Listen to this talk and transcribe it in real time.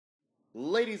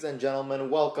Ladies and gentlemen,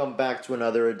 welcome back to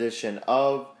another edition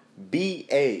of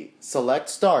B.A. Select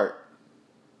Start.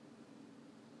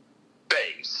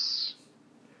 B.A.S.S.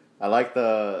 I like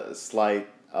the slight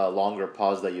longer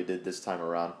pause that you did this time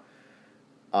around.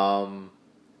 No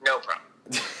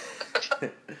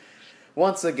problem.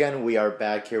 Once again, we are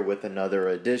back here with another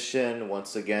edition.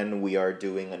 Once again, we are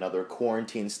doing another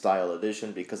quarantine-style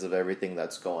edition because of everything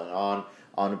that's going on.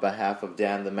 On behalf of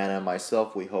Dan, the man, and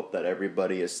myself, we hope that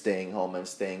everybody is staying home and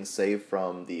staying safe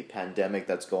from the pandemic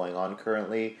that's going on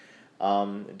currently.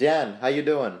 Dan, how you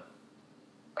doing?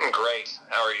 I'm great.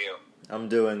 How are you? I'm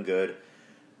doing good.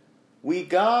 We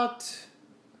got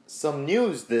some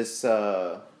news this,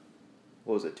 what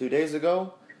was it, 2 days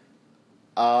ago?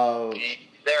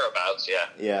 Thereabouts, yeah.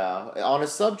 Yeah, on a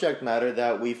subject matter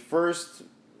that we first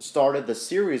started the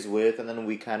series with, and then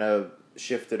we kind of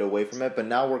shifted away from it, but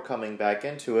now we're coming back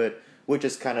into it, which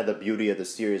is kind of the beauty of the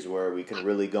series, where we can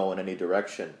really go in any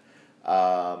direction.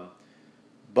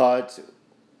 But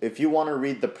if you want to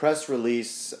read the press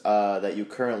release that you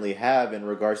currently have in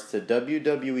regards to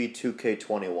WWE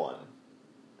 2K21.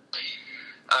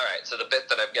 Alright, so the bit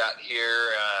that I've got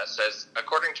here says,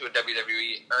 according to a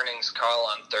WWE earnings call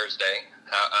on Thursday,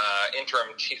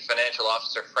 interim chief financial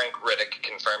officer Frank Riddick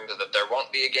confirmed that there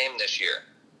won't be a game this year.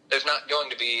 There's not going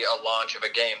to be a launch of a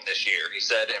game this year, he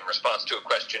said in response to a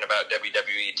question about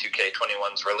WWE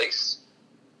 2K21's release.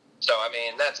 So, I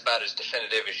mean, that's about as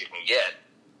definitive as you can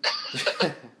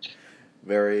get.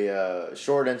 Very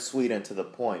short and sweet and to the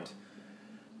point.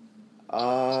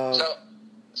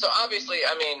 So obviously,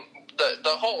 I mean,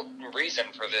 the whole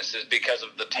reason for this is because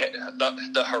of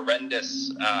the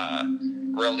horrendous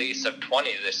release of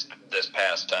 20 this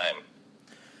past time.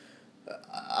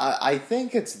 I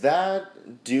think it's that.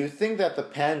 Do you think that the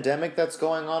pandemic that's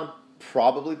going on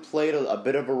probably played a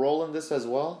bit of a role in this as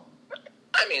well?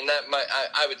 I mean,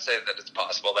 I would say that it's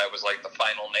possible that was like the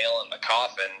final nail in the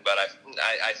coffin, but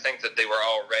I think that it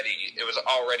was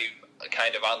already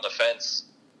kind of on the fence.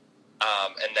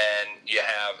 And then you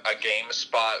have a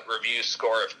GameSpot review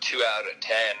score of 2 out of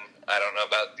 10. I don't know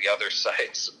about the other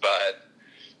sites, but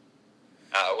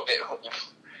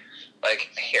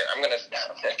here I'm gonna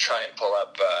try and pull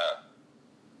up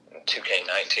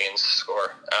 2K19's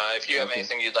score. If you have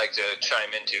anything you'd like to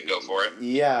chime into, go for it.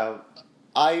 Yeah,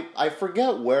 I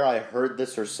forget where I heard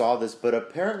this or saw this, but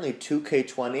apparently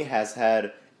 2K20 has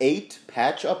had 8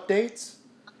 patch updates,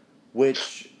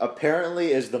 which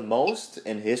apparently is the most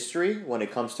in history when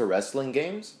it comes to wrestling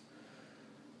games.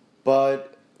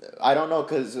 But I don't know,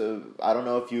 because I don't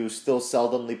know if you still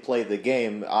seldomly play the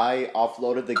game. I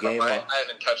offloaded the game. I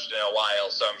haven't touched it in a while,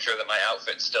 so I'm sure that my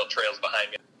outfit still trails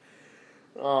behind me.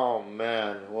 Oh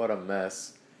man, what a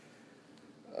mess.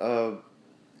 I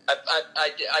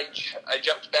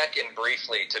jumped back in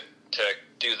briefly to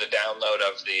do the download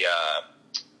of the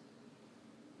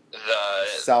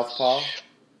Southpaw?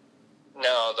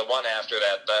 No, the one after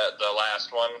that, the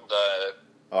last one,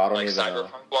 I don't even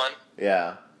Cyberpunk know. one.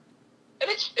 Yeah. And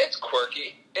it's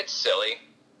quirky, it's silly.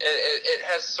 It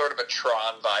has sort of a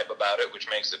Tron vibe about it, which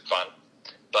makes it fun.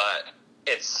 But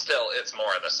it's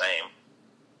more of the same.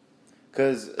 I'm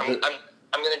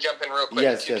going to jump in real quick.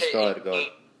 Yes, go ahead.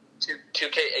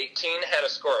 2K18 had a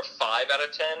score of 5 out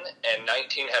of 10, and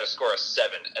 19 had a score of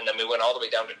 7, and then we went all the way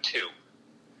down to 2.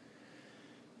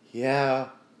 Yeah.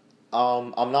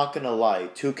 I'm not gonna lie,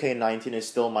 2K19 is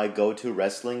still my go-to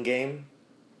wrestling game.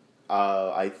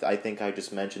 I think I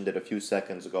just mentioned it a few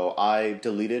seconds ago. I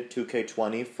deleted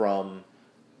 2K20 from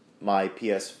my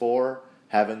PS4,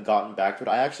 haven't gotten back to it.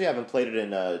 I actually haven't played it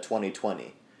in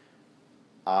 2020.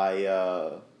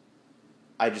 I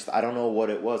don't know what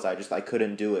it was. I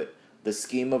couldn't do it. The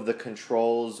scheme of the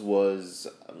controls was,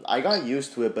 I got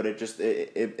used to it, but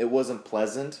it wasn't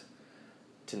pleasant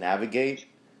to navigate.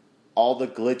 All the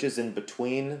glitches in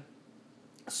between,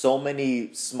 so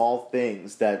many small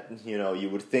things that, you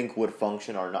would think would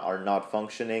function are not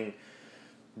functioning.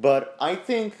 But I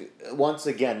think, once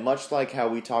again, much like how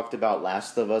we talked about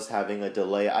Last of Us having a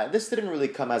delay, this didn't really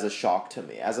come as a shock to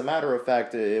me. As a matter of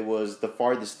fact, it was the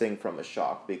farthest thing from a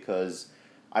shock, because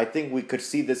I think we could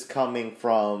see this coming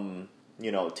from,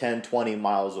 10, 20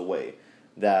 miles away.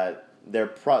 That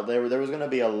there was going to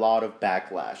be a lot of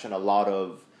backlash and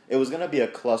it was going to be a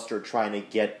cluster trying to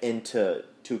get into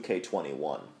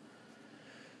 2K21.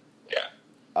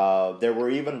 Yeah. There were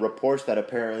even reports that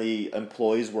apparently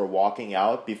employees were walking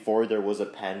out before there was a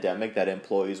pandemic, that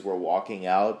employees were walking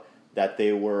out, that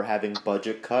they were having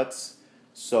budget cuts.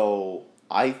 So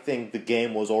I think the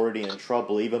game was already in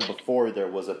trouble even before there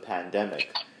was a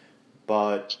pandemic.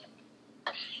 But,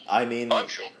 I mean... I'm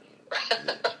sure.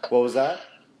 What was that?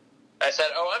 I said,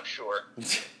 I'm sure.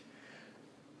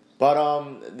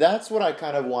 But that's what I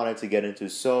kind of wanted to get into.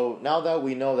 So now that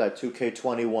we know that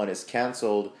 2K21 is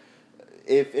canceled,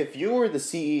 if you were the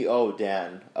CEO,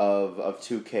 Dan, of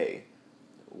 2K,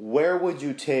 where would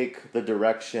you take the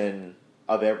direction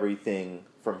of everything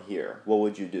from here? What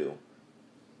would you do?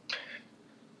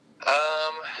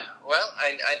 Well,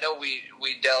 I know we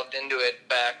delved into it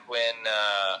back when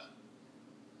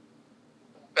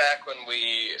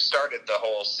we started the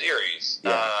whole series.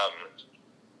 Yeah.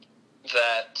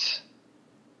 That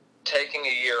taking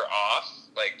a year off,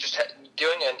 like just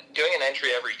doing an entry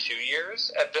every 2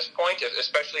 years at this point,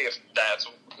 especially if that's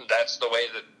the way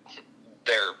that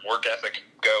their work ethic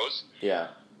goes. Yeah.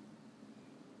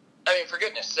 I mean, for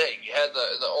goodness sake, you had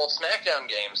the old SmackDown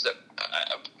games that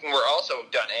were also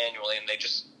done annually, and they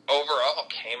just overall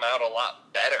came out a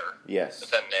lot better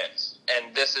than this.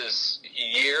 And this is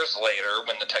years later,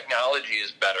 when the technology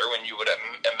is better, when you would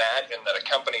imagine that a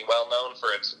company well known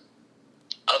for its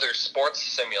other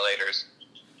sports simulators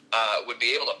would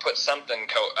be able to put something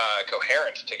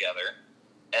coherent together,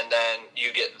 and then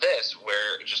you get this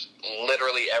where just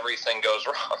literally everything goes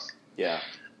wrong. Yeah.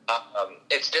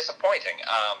 It's disappointing.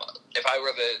 If I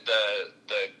were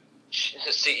the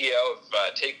CEO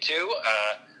of Take-Two,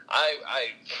 I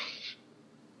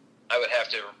would have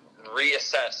to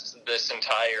reassess this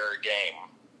entire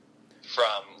game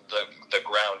from the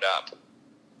ground up.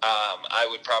 I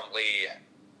would probably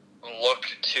look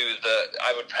to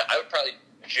I would probably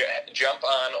jump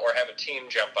on, or have a team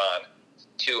jump on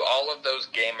to all of those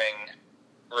gaming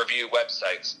review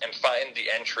websites and find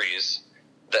the entries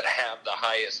that have the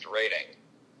highest rating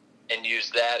and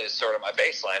use that as sort of my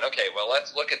baseline. Okay, well,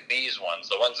 let's look at these ones,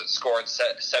 the ones that scored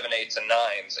 7, 8s, and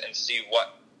 9s, and see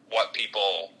what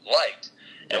people liked.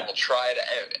 And we'll try to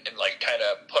kind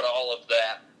of put all of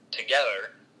that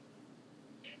together,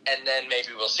 and then maybe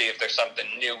we'll see if there's something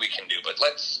new we can do. But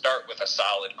let's start with a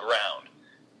solid ground.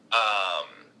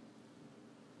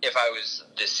 If I was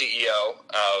the CEO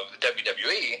of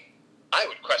WWE, I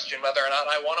would question whether or not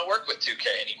I want to work with 2K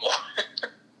anymore.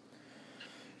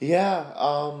 Yeah,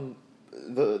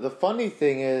 the funny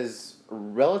thing is,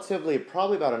 relatively,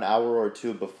 probably about an hour or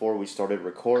two before we started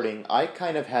recording, I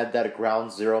kind of had that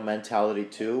ground zero mentality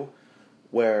too,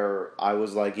 where I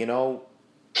was like,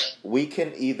 we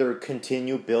can either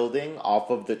continue building off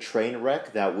of the train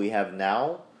wreck that we have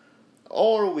now,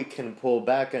 or we can pull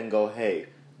back and go, hey,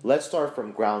 let's start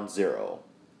from ground zero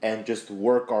and just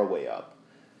work our way up.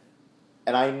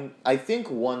 And I think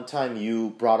one time you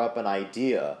brought up an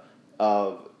idea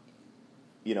of,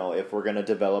 if we're going to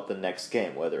develop the next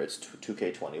game, whether it's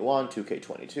 2K21,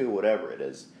 2K22, whatever it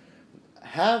is,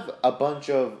 have a bunch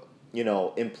of,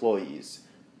 employees.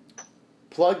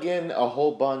 Plug in a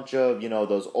whole bunch of,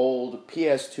 those old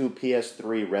PS2,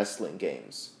 PS3 wrestling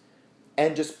games.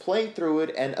 And just play through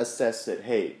it and assess it.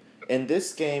 Hey, in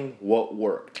this game, what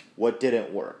worked? What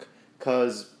didn't work?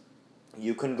 Because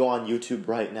you can go on YouTube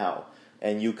right now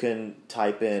and you can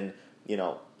type in,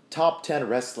 top 10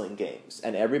 wrestling games,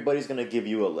 and everybody's going to give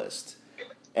you a list.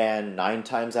 And 9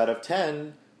 times out of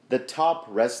 10, the top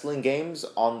wrestling games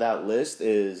on that list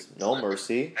is No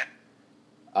Mercy,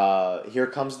 Here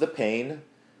Comes the Pain,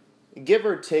 give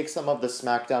or take some of the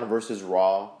SmackDown vs.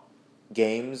 Raw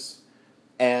games,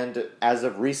 and as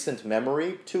of recent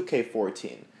memory,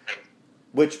 2K14.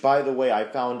 Which, by the way, I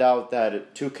found out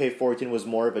that 2K14 was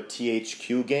more of a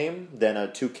THQ game than a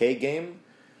 2K game.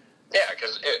 Yeah,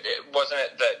 because it wasn't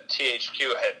it that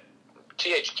THQ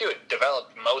had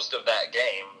developed most of that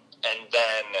game, and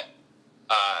then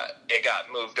it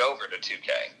got moved over to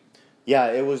 2K.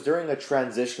 Yeah, it was during a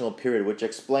transitional period, which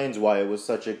explains why it was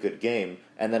such a good game,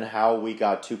 and then how we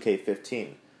got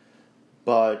 2K15.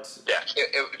 But yeah,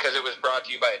 because it was brought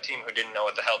to you by a team who didn't know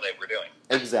what the hell they were doing.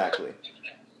 Exactly.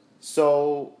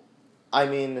 So, I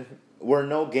mean, we're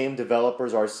no game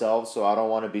developers ourselves, so I don't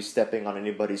want to be stepping on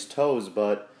anybody's toes,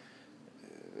 but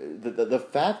the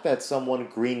fact that someone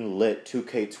greenlit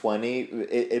 2K20,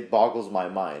 it boggles my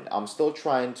mind. I'm still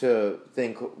trying to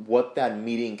think what that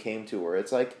meeting came to, where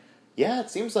it's like, yeah, it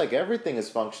seems like everything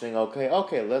is functioning okay,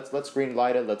 let's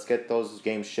greenlight it, let's get those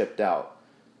games shipped out.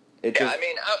 I mean,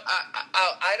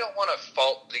 I don't want to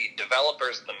fault the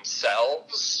developers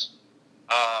themselves.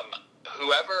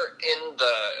 Whoever in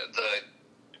the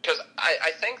because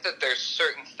I think that there's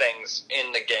certain things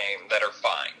in the game that are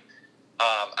fine.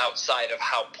 Outside of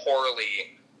how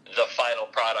poorly the final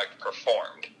product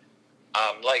performed,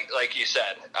 like you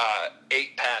said,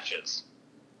 8 patches.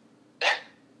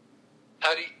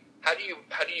 How do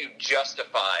you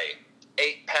justify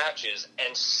 8 patches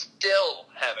and still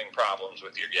having problems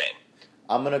with your game?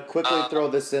 I'm gonna quickly throw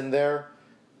this in there.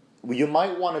 you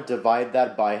might want to divide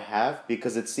that by half,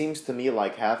 because it seems to me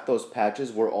like half those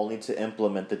patches were only to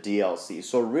implement the DLC.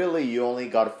 So really, you only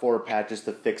got 4 patches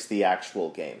to fix the actual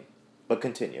game. But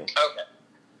continue. Okay.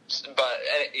 But,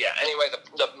 yeah, anyway,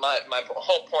 my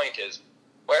whole point is,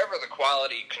 wherever the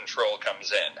quality control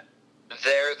comes in,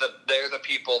 they're the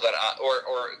people that,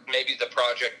 or maybe the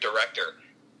project director,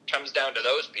 comes down to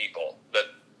those people that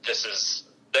this is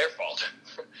their fault.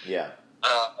 Yeah.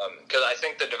 Because I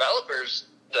think the developers,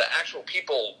 the actual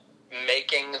people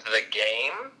making the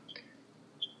game,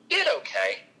 did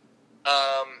okay.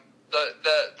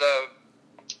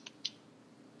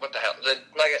 What the hell?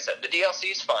 Like I said, the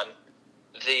DLC's fun.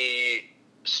 The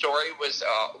story was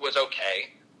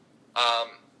okay.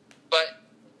 But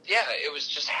yeah, it was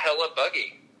just hella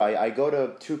buggy. I go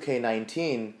to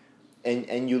 2K19,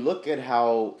 and you look at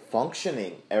how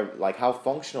how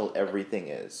functional everything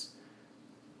is.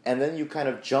 And then you kind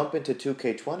of jump into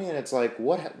 2K20, and it's like,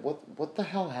 what the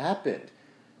hell happened?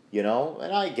 You know?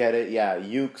 And I get it, yeah,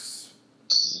 Ukes,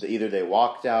 either they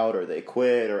walked out, or they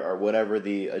quit, or whatever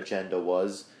the agenda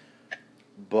was.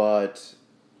 But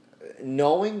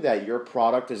knowing that your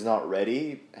product is not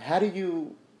ready, how do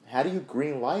you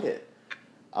greenlight it?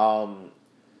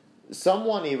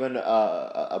 Someone even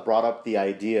brought up the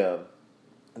idea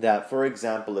that, for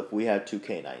example, if we had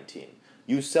 2K19,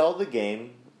 you sell the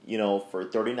game, for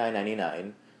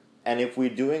 $39.99, and if we're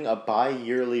doing a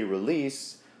bi-yearly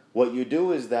release, what you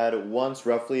do is that once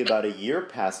roughly about a year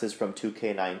passes from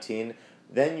 2K19,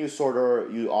 then you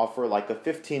offer like a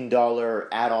 $15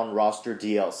 add-on roster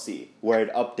DLC where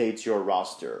it updates your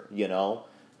roster.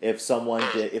 If someone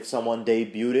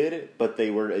debuted it, but they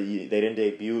didn't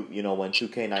debut, when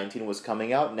 2K19 was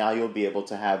coming out, now you'll be able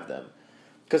to have them.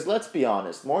 Because let's be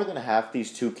honest, more than half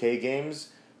these 2K games,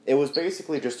 it was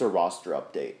basically just a roster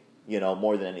update,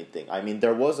 more than anything. I mean,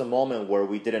 there was a moment where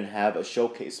we didn't have a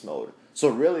showcase mode. So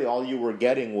really all you were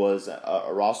getting was a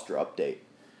roster update.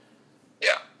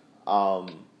 Yeah.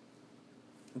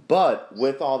 But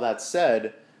with all that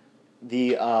said,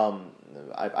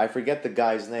 I forget the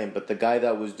guy's name, but the guy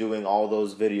that was doing all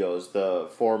those videos, the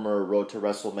former Road to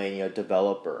WrestleMania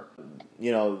developer,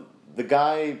 the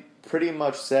guy pretty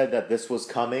much said that this was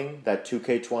coming, that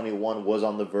 2K21 was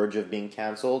on the verge of being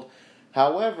canceled.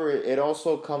 However, it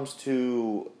also comes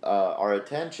to our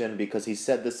attention, because he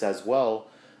said this as well,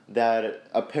 that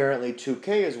apparently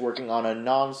 2K is working on a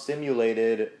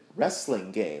non-simulated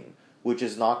wrestling game, which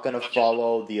is not going to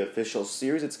follow the official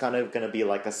series. It's kind of going to be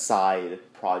like a side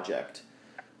project.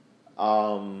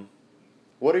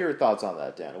 What are your thoughts on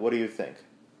that, Dan? What do you think?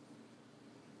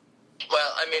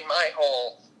 Well, I mean, my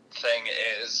whole thing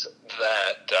is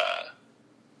that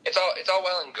it's all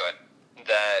well and good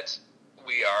that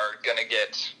we are going to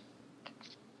get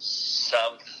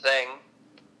something,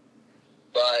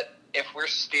 but if we're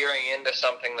steering into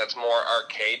something that's more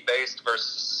arcade-based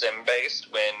versus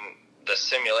sim-based, when the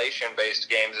simulation-based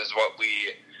games is what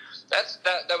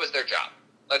that was their job.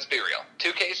 Let's be real.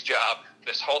 2K's job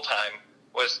this whole time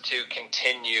was to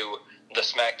continue the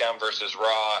SmackDown versus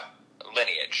Raw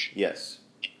lineage. Yes.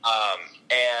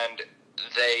 And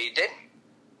they didn't.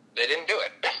 They didn't do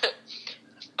it.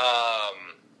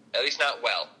 At least not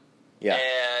well. Yeah.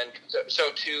 And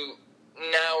so to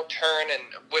now turn and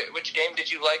which game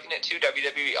did you liken it to?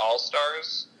 WWE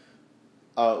All-Stars?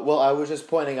 Well, I was just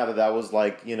pointing out that was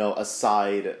like, a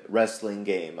side wrestling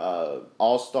game.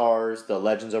 All-Stars, the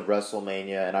Legends of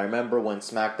WrestleMania, and I remember when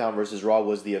SmackDown vs. Raw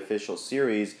was the official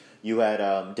series, you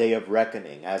had Day of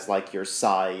Reckoning as like your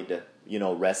side,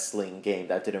 wrestling game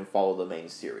that didn't follow the main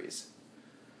series.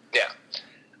 Yeah.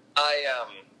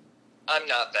 I'm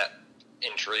not that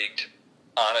intrigued,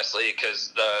 honestly,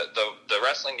 because the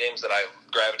wrestling games that I've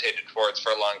gravitated towards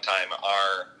for a long time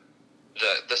are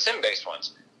the sim-based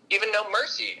ones. Even No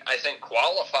Mercy, I think,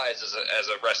 qualifies as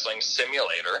a wrestling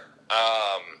simulator,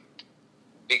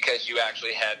 because you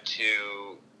actually had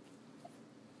to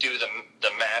do the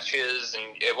matches,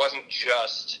 and it wasn't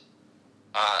just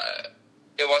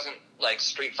it wasn't like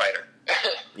Street Fighter.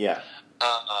 Yeah.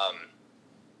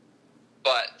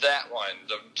 But that one,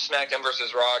 the SmackDown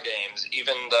vs. Raw games,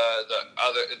 even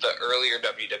the earlier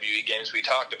WWE games we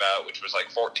talked about, which was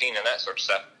like 14 and that sort of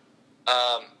stuff,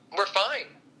 were fine.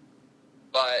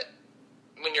 But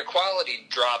when your quality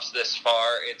drops this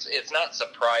far, it's not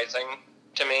surprising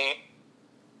to me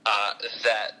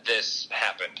that this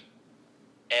happened.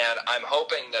 And I'm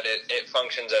hoping that it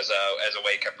functions as a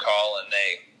wake-up call, and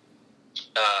they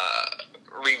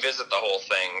revisit the whole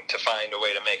thing to find a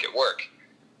way to make it work.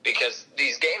 Because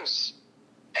these games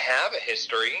have a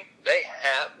history, they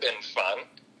have been fun,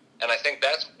 and I think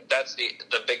that's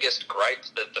the biggest gripe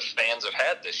that the fans have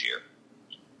had this year.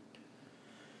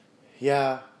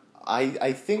 Yeah,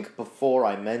 I think before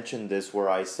I mentioned this where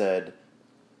I said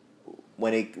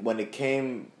when it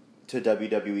came to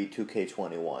WWE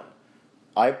 2K21,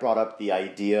 I brought up the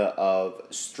idea of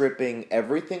stripping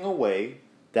everything away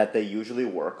that they usually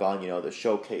work on, the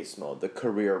showcase mode, the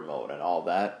career mode, and all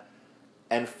that,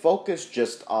 and focus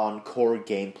just on core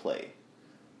gameplay.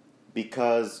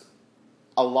 Because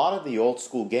a lot of the old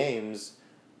school games,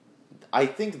 I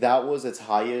think that was its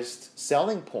highest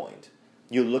selling point.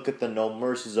 You look at the No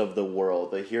Mercies of the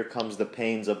world, the Here Comes the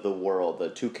Pains of the world, the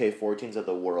 2K14s of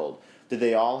the world. Did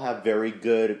they all have very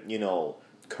good,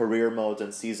 career modes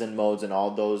and season modes and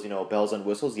all those, bells and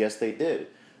whistles? Yes, they did.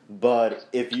 But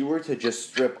if you were to just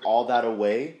strip all that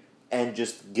away and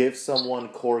just give someone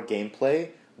core gameplay,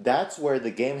 that's where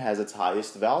the game has its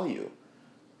highest value.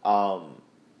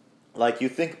 Like, you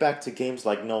think back to games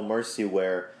like No Mercy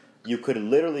where you could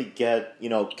literally get,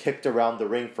 kicked around the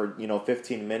ring for,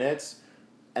 15 minutes,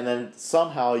 and then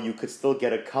somehow you could still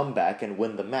get a comeback and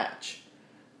win the match.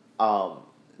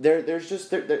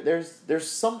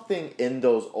 There's something in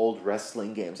those old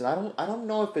wrestling games, and I don't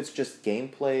know if it's just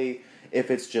gameplay, if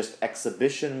it's just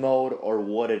exhibition mode, or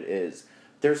what it is.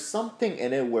 There's something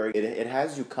in it where it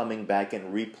has you coming back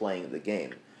and replaying the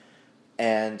game.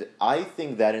 And I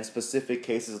think that in specific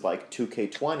cases like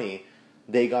 2K20,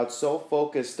 they got so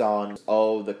focused on,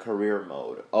 the career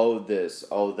mode, this,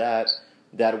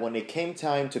 that when it came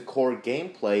time to core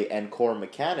gameplay and core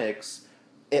mechanics,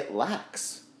 it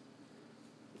lacks.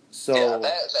 So yeah,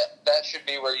 that should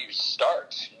be where you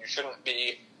start. You shouldn't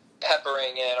be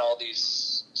peppering in all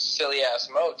these silly-ass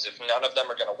modes if none of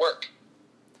them are going to work.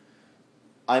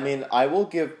 I mean, I will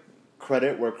give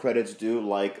credit where credit's due.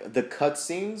 Like, the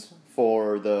cutscenes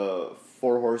for the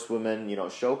Four Horsewomen,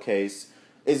 showcase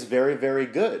is very, very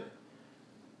good.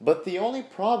 But the only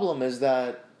problem is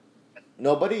that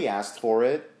nobody asked for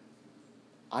it.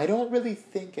 I don't really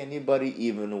think anybody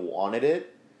even wanted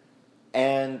it.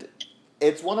 And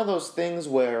it's one of those things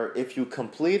where if you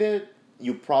complete it,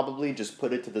 you probably just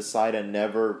put it to the side and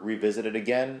never revisit it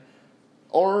again.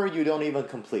 Or you don't even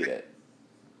complete it.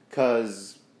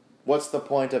 Because what's the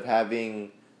point of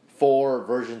having 4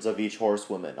 versions of each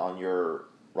horsewoman on your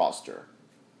roster?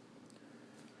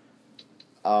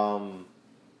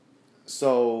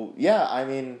 So, yeah, I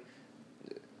mean,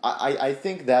 I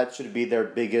think that should be their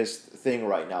biggest thing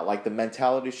right now. Like, the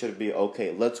mentality should be,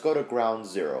 okay, let's go to ground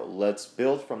zero. Let's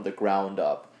build from the ground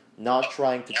up. Not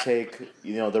trying to take,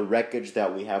 the wreckage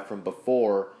that we have from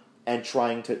before and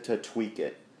trying to tweak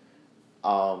it.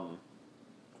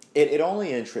 It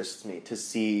only interests me to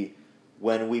see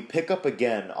when we pick up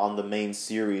again on the main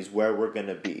series where we're going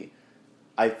to be.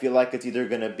 I feel like it's either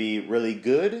going to be really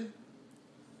good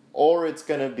or it's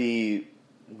going to be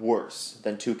worse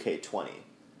than 2K20.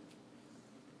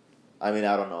 I mean,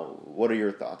 I don't know. What are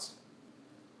your thoughts?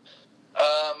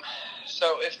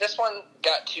 So if this one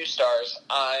got 2 stars,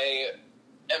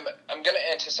 I'm going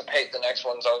to anticipate the next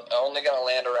one's only going to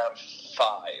land around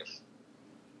 5.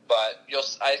 But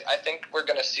I think we're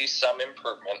going to see some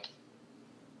improvement.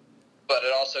 But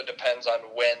it also depends on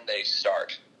when they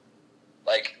start.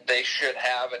 Like, they should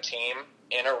have a team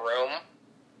in a room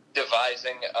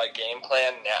devising a game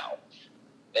plan now.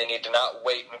 They need to not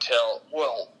wait until,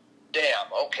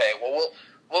 damn, okay,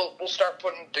 we'll start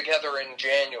putting it together in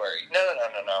January.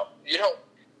 No. You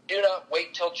do not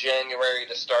wait till January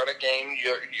to start a game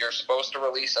you're supposed to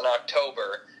release in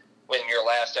October when your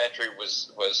last entry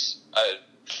was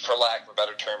for lack of a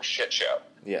better term, shit show.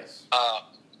 Yes.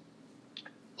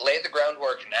 Lay the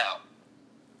groundwork now.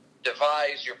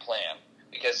 Devise your plan.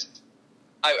 Because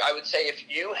I would say if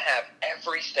you have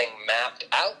everything mapped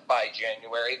out by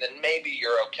January, then maybe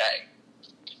you're okay.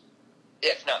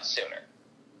 If not sooner.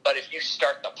 But if you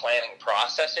start the planning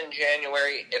process in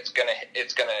January, it's gonna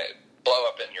blow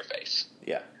up in your face.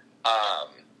 Yeah.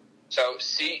 So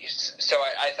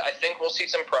I think we'll see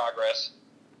some progress.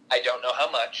 I don't know how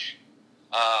much.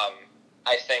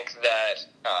 I think that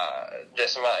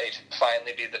this might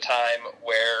finally be the time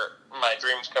where my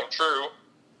dreams come true,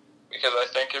 because I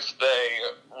think if they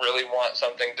really want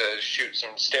something to shoot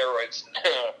some steroids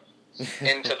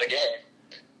into the game,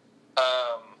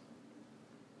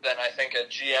 then I think a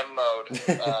GM mode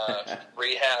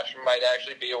rehash might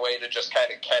actually be a way to just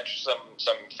kind of catch some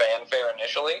fanfare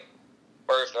initially.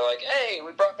 Or if they're like, hey,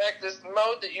 we brought back this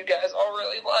mode that you guys all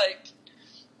really liked,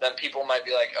 then people might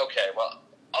be like, okay, well,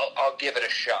 I'll give it a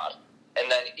shot. And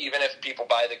then even if people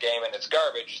buy the game and it's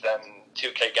garbage, then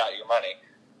 2K got your money.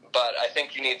 But I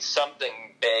think you need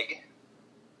something big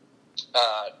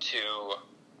to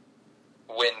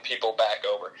win people back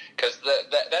over. Because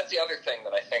that's the other thing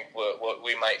that I think what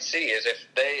we might see is if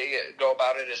they go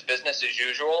about it as business as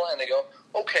usual and they go,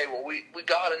 okay, well, we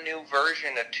got a new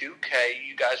version of 2K.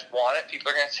 You guys want it?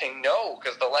 People are going to say no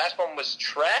because the last one was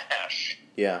trash.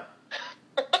 Yeah.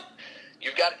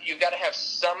 You've got to have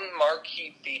some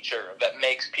marquee feature that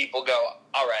makes people go,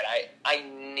 all right, I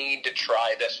need to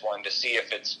try this one to see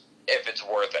if it's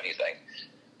worth anything.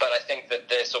 But I think that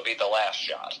this will be the last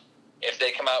shot. If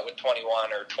they come out with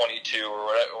 21 or 22 or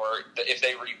whatever, or if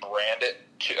they rebrand it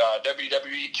to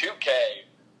WWE 2K,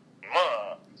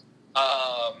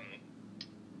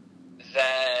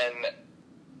 then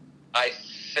I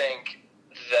think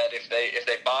that if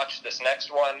they botch this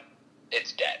next one,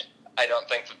 it's dead. I don't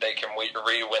think that they can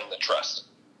re-win the trust.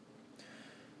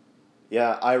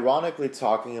 Yeah, ironically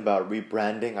talking about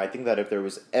rebranding, I think that if there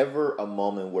was ever a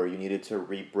moment where you needed to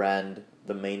rebrand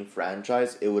the main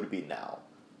franchise, it would be now.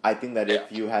 I think that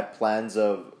if you had plans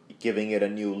of giving it a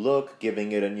new look,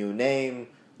 giving it a new name,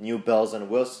 new bells and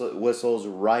whistles,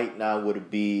 right now would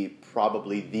be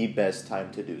probably the best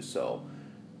time to do so.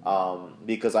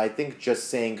 Because I think just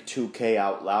saying 2K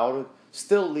out loud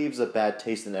still leaves a bad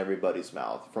taste in everybody's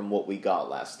mouth from what we got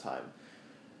last time.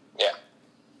 Yeah.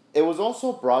 It was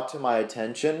also brought to my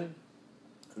attention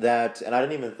that, and I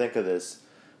didn't even think of this,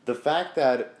 the fact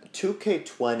that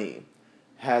 2K20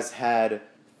 has had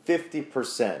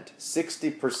 50%,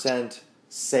 60%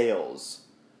 sales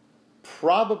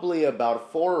probably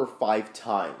about 4 or 5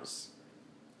 times.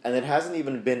 And it hasn't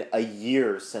even been a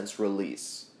year since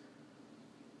release.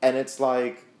 And it's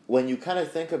like, when you kind of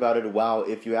think about it, wow,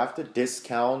 if you have to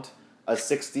discount a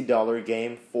 $60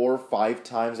 game 4 or 5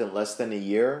 times in less than a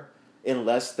year, in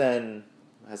less than,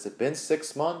 has it been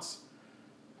 6 months?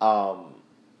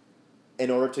 In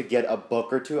order to get a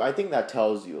book or two, I think that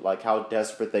tells you like how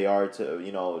desperate they are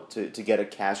to get a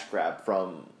cash grab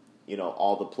from,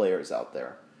 all the players out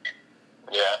there.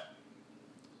 Yeah.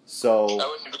 So I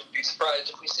wouldn't be surprised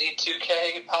if we see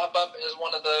 2K pop up as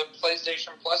one of the PlayStation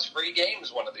Plus free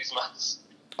games one of these months.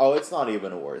 Oh, it's not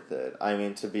even worth it. I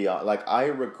mean, to be honest, like, I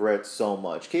regret so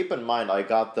much. Keep in mind, I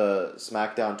got the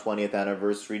SmackDown 20th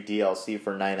Anniversary DLC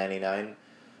for $9.99.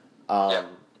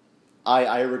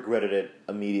 I regretted it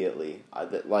immediately.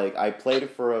 I played it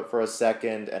for a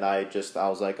second, and I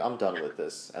was like, I'm done with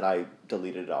this, and I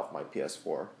deleted it off my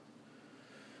PS4.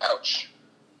 Ouch.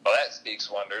 Well, that speaks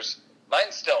wonders.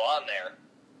 Mine's still on there,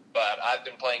 but I've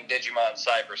been playing Digimon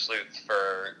Cyber Sleuth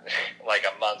for like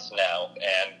a month now,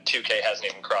 and 2K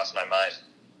hasn't even crossed my mind.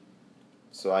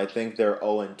 So I think they're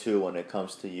 0-2 when it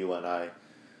comes to you and I.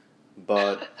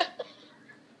 But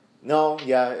no,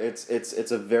 yeah,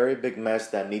 it's a very big mess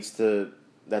that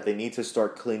they need to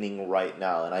start cleaning right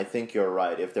now. And I think you're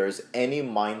right. If there's any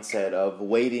mindset of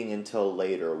waiting until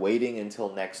later, waiting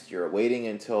until next year, waiting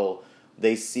until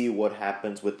they see what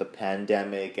happens with the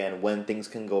pandemic and when things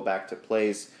can go back to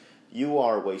place, you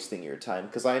are wasting your time.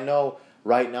 Because I know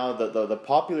right now the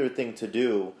popular thing to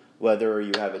do, whether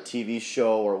you have a TV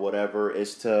show or whatever,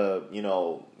 is to,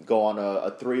 go on a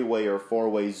 3-way or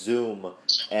 4-way Zoom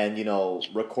and,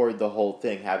 record the whole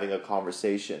thing, having a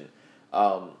conversation.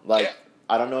 I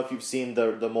don't know if you've seen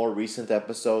the more recent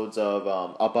episodes of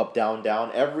Up, Up, Down,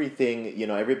 Down. Everything,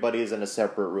 everybody is in a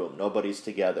separate room. Nobody's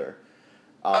together.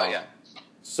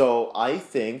 So I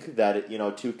think that,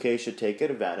 2K should take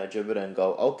advantage of it and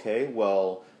go, okay,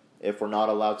 well, if we're not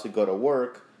allowed to go to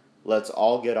work, let's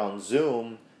all get on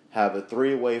Zoom, have a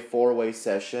 3-way, 4-way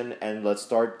session, and let's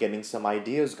start getting some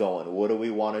ideas going. What do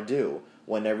we want to do?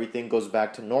 When everything goes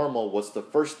back to normal, what's the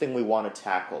first thing we want to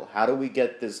tackle? How do we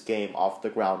get this game off the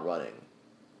ground running?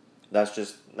 That's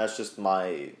just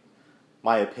my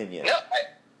opinion. No,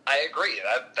 I agree.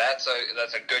 That's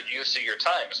a good use of your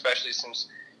time, especially since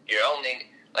you only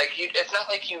it's not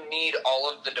like you need all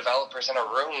of the developers in a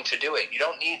room to do it. You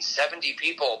don't need 70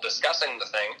 people discussing the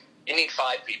thing. You need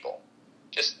 5 people.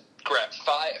 Just grab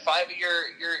five of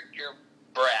your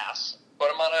brass, put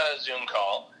them on a Zoom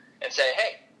call, and say,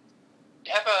 hey,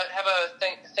 have a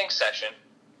think session,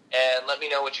 and let me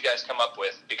know what you guys come up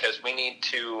with, because we need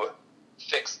to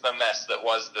fix the mess that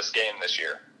was this game this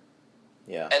year.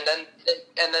 Yeah.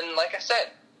 And then, like I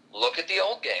said, look at the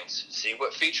old games. See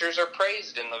what features are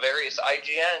praised in the various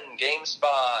IGN,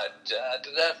 GameSpot,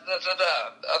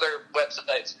 other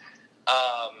websites,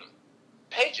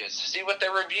 pages. See what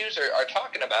their reviews are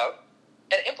talking about,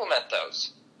 and implement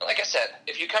those. Like I said,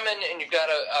 if you come in and you've got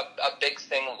a big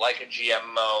thing like a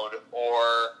GM mode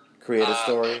or... Create a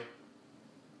story.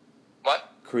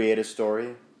 What? Create a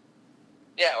story.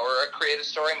 Yeah, or a create a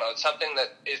story mode. Something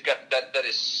that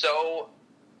is so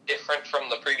different from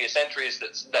the previous entries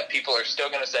that people are still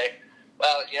going to say,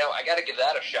 well, I got to give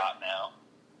that a shot now.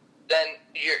 then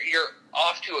you're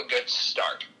off to a good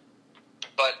start.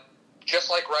 But just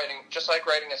like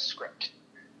writing a script,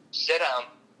 sit down,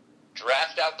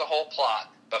 draft out the whole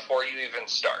plot before you even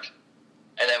start.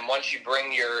 And then once you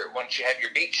have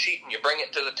your beat sheet and you bring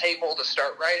it to the table to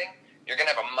start writing, you're going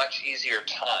to have a much easier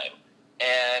time.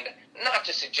 And not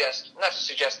to suggest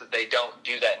that they don't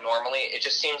do that normally. It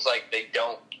just seems like they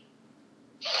don't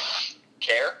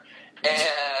care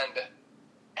and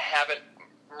haven't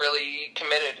really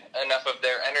committed enough of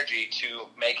their energy to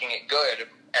making it good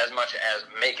as much as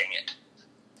making it.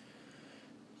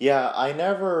 Yeah, I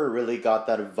never really got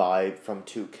that vibe from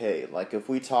 2K. Like, if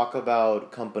we talk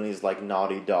about companies like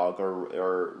Naughty Dog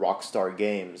or Rockstar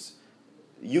Games,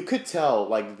 you could tell,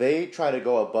 like, they try to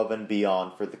go above and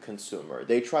beyond for the consumer.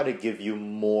 They try to give you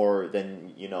more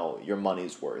than, your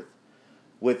money's worth.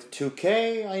 With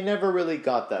 2K, I never really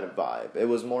got that vibe. It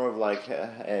was more of like,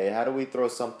 hey, how do we throw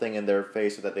something in their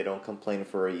face so that they don't complain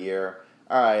for a year?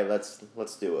 All right, let's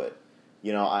do it.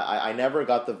 I never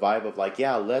got the vibe of like,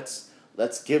 yeah, let's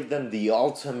give them the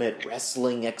ultimate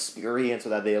wrestling experience so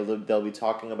that they'll be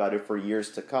talking about it for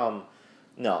years to come.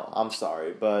 No, I'm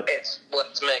sorry, but let's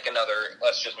just make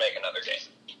another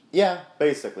game. Yeah,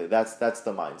 basically, that's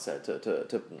the mindset.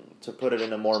 To put it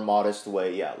in a more modest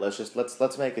way, yeah,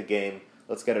 let's make a game.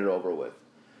 Let's get it over with.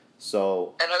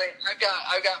 So. And I mean,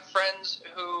 I've got friends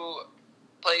who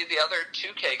play the other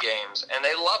 2K games, and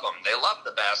they love them. They love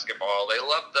the basketball. They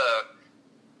love the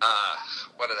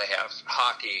what do they have?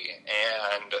 Hockey,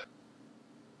 and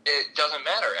it doesn't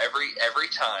matter. Every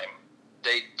time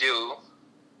they do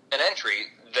an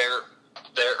entry, they're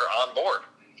on board,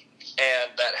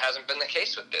 and that hasn't been the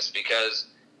case with this because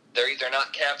they're either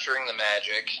not capturing the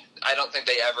magic. I don't think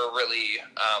they ever really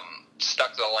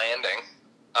stuck the landing.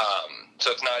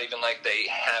 So it's not even like they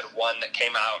had one that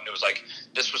came out and it was like,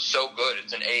 this was so good,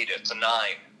 it's an 8, it's a 9.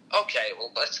 Okay,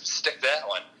 well, let's stick that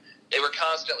one. They were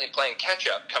constantly playing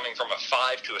catch-up, coming from a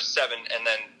 5 to a 7, and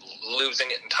then losing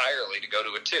it entirely to go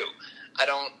to a 2. I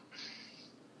don't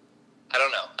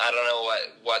know. I don't know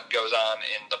what goes on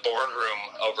in the boardroom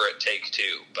over at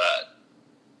Take-Two, but...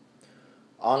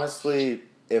 Honestly,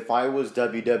 if I was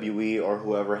WWE or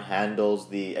whoever handles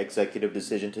the executive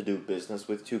decision to do business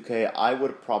with 2K, I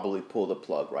would probably pull the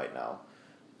plug right now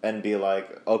and be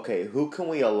like, okay, who can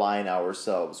we align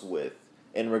ourselves with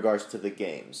in regards to the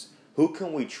games? Who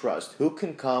can we trust? Who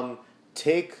can come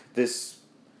take this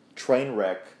train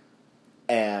wreck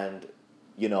and,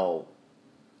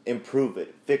 improve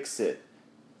it, fix it,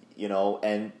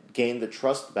 and gain the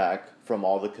trust back from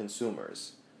all the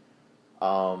consumers?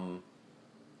 And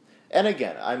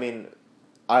again, I mean,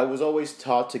 I was always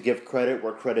taught to give credit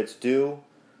where credit's due.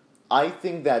 I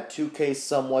think that 2K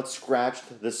somewhat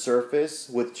scratched the surface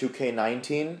with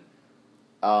 2K19.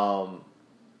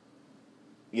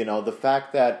 The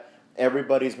fact that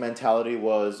everybody's mentality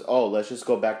was, oh, let's just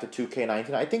go back to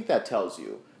 2K19, I think that tells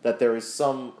you that there is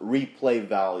some replay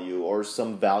value or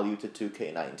some value to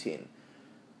 2K19.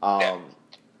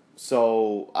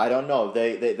 So, I don't know,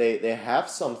 they have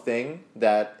something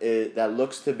that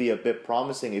looks to be a bit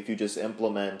promising if you just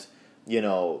implement,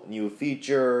 new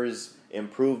features,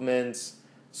 improvements.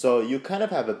 So, you kind of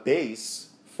have a base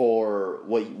for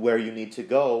where you need to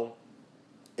go.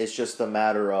 It's just a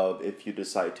matter of if you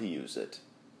decide to use it.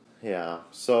 Yeah,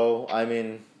 so, I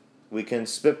mean, we can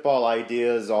spitball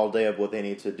ideas all day of what they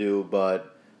need to do,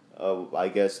 but I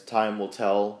guess time will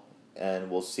tell, and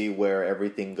we'll see where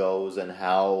everything goes and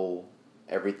how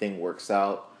everything works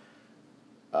out.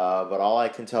 But all I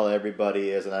can tell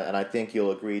everybody is, and I think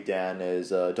you'll agree, Dan, is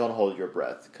don't hold your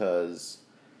breath, because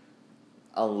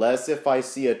unless if I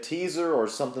see a teaser or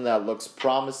something that looks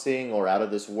promising or out of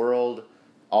this world,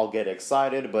 I'll get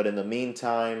excited, but in the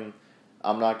meantime,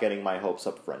 I'm not getting my hopes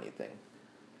up for anything.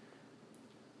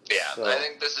 Yeah, so. I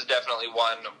think this is definitely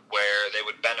one where they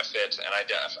would benefit, and I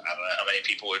don't know how many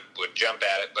people would jump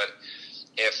at it, but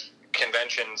if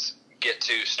conventions get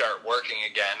to start working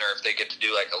again, or if they get to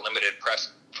do like a limited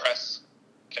press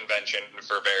convention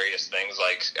for various things,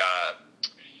 like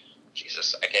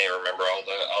Jesus, I can't even remember all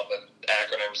the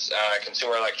acronyms.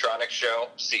 Consumer Electronics Show,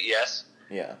 CES.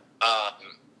 Yeah.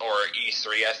 Or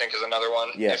E3, I think is another one.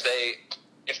 Yes.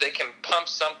 If they can pump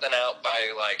something out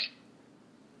by, like,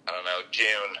 I don't know,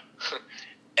 June,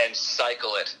 and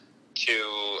cycle it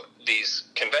to these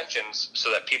conventions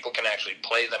so that people can actually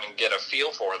play them and get a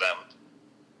feel for them,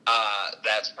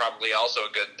 that's probably also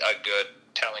a good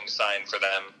telling sign for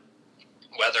them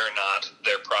whether or not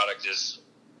their product is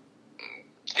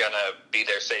gonna be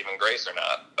their saving grace or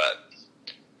not. But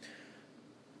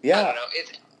yeah, I don't know.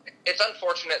 It's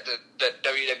unfortunate that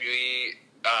WWE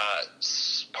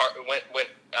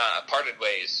parted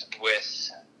ways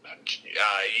with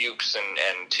Ukes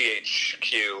and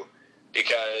THQ,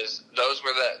 because those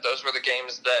were the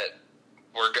games that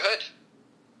were good.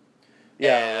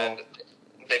 Yeah. And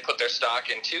they put their stock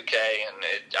in 2K, and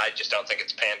I just don't think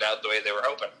it's panned out the way they were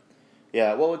hoping.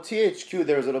 Yeah, well, with THQ,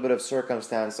 there was a little bit of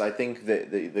circumstance. I think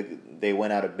that they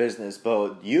went out of business.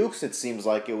 But Ukes, it seems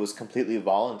like it was completely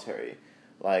voluntary.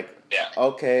 Like, Yeah.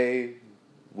 Okay,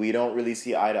 we don't really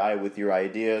see eye to eye with your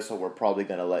idea, so we're probably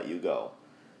going to let you go.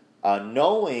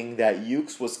 Knowing that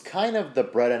Ukes was kind of the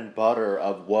bread and butter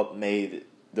of what made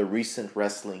the recent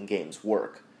wrestling games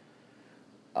work.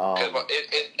 Well,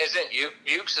 it isn't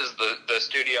Ukes is the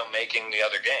studio making the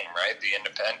other game, right? The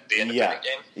independent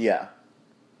game. Yeah.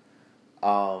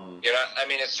 I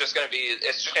mean, it's just gonna be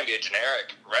a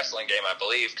generic wrestling game, I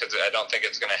believe, because I don't think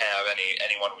it's gonna have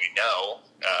anyone we know.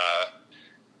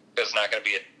 It's not gonna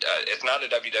be it's not a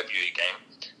WWE game,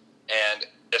 and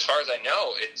as far as I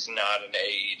know, it's not an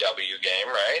AEW game,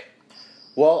 right?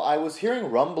 Well, I was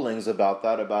hearing rumblings about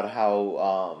that, about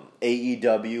how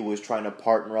AEW was trying to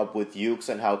partner up with Ukes,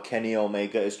 and how Kenny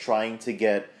Omega is trying to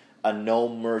get a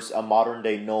modern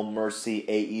day No Mercy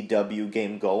AEW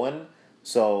game going.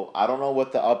 So I don't know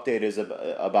what the update is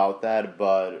about that,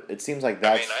 but it seems like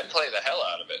that's. I mean, I'd play the hell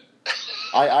out of it.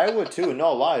 I would too.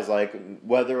 No lies. Like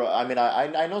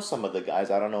I know some of the guys.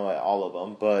 I don't know all of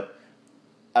them, but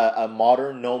a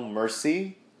modern No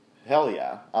Mercy, hell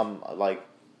yeah. I'm like,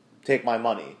 take my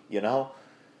money.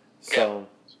 So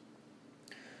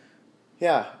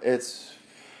yeah, it's.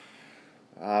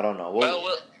 I don't know.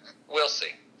 We'll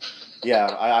see. Yeah,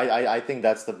 I think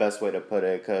that's the best way to put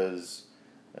it, because.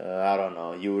 I don't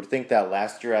know. You would think that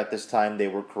last year at this time they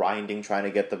were grinding, trying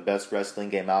to get the best wrestling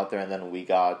game out there, and then we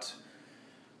got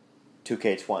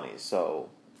 2K20. So,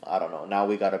 I don't know. Now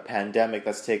we got a pandemic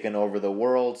that's taken over the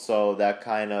world, so that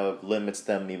kind of limits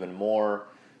them even more.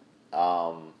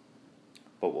 But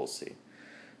we'll see.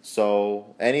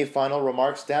 So, any final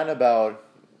remarks, Dan, about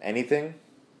anything?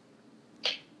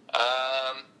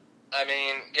 I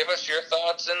mean, give us your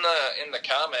thoughts in the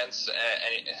comments,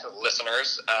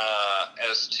 listeners,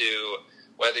 as to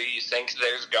whether you think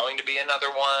there's going to be another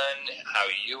one, how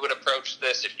you would approach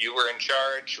this if you were in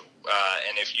charge,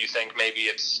 and if you think maybe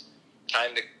it's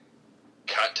time to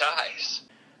cut ties.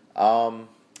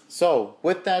 So,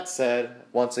 with that said,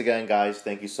 once again, guys,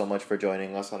 thank you so much for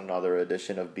joining us on another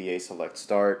edition of BA Select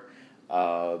Start.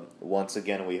 Once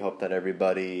again, we hope that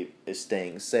everybody is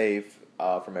staying safe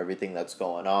from everything that's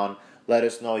going on. Let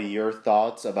us know your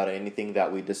thoughts about anything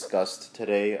that we discussed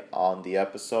today on the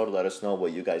episode. Let us know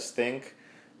what you guys think,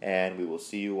 and we will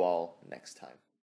see you all next time.